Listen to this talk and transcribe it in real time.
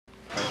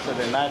to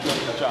the natural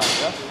job,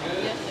 yeah?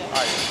 Yes, all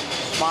right,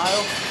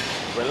 smile,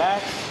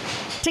 relax.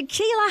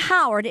 Tequila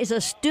Howard is a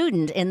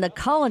student in the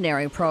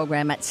culinary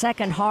program at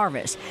Second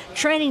Harvest,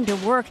 training to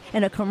work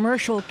in a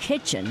commercial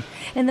kitchen.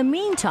 In the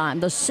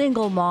meantime, the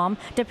single mom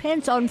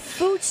depends on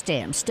food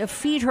stamps to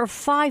feed her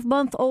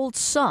 5-month-old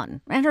son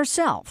and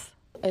herself.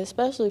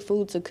 Especially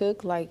food to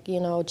cook, like,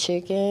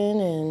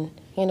 chicken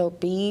and,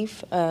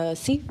 beef,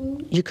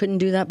 seafood. You couldn't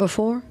do that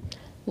before?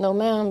 No,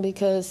 ma'am,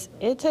 because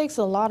it takes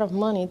a lot of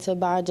money to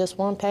buy just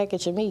one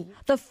package of meat.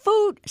 The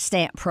food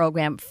stamp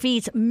program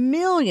feeds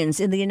millions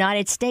in the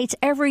United States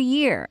every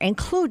year,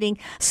 including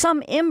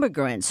some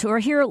immigrants who are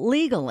here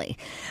legally.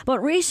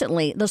 But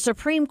recently, the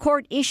Supreme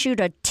Court issued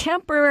a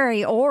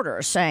temporary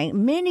order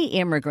saying many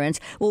immigrants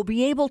will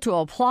be able to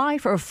apply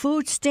for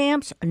food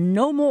stamps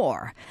no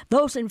more.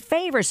 Those in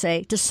favor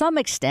say, to some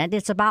extent,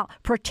 it's about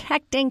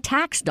protecting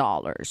tax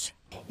dollars.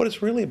 What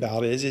it's really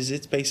about is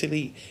it's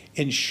basically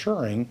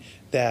ensuring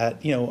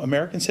that,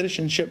 American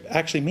citizenship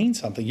actually means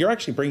something. You're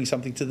actually bringing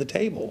something to the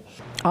table.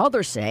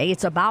 Others say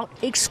it's about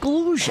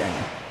exclusion.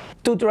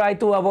 To try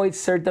to avoid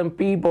certain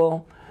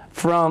people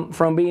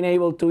from being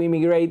able to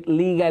immigrate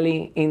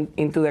legally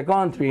into the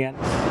country.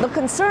 The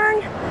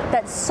concern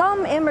that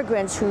some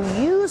immigrants who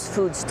use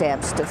food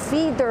stamps to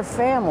feed their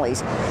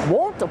families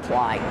won't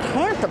apply,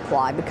 can't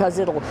apply, because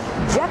it'll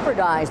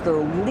jeopardize their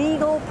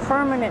legal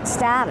permanent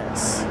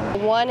status.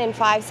 1 in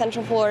 5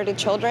 Central Florida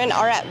children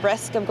are at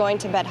risk of going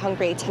to bed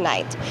hungry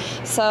tonight.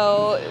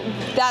 So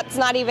that's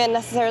not even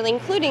necessarily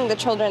including the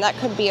children that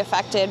could be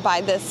affected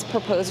by this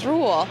proposed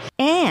rule.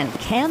 And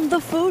can the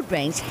food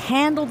banks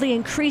handle the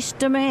increased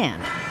demand?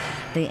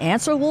 The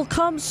answer will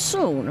come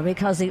soon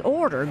because the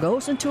order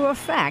goes into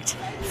effect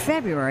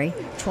February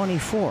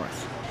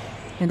 24th.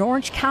 In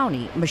Orange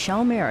County,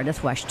 Michelle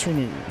Meredith, WESH 2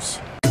 News.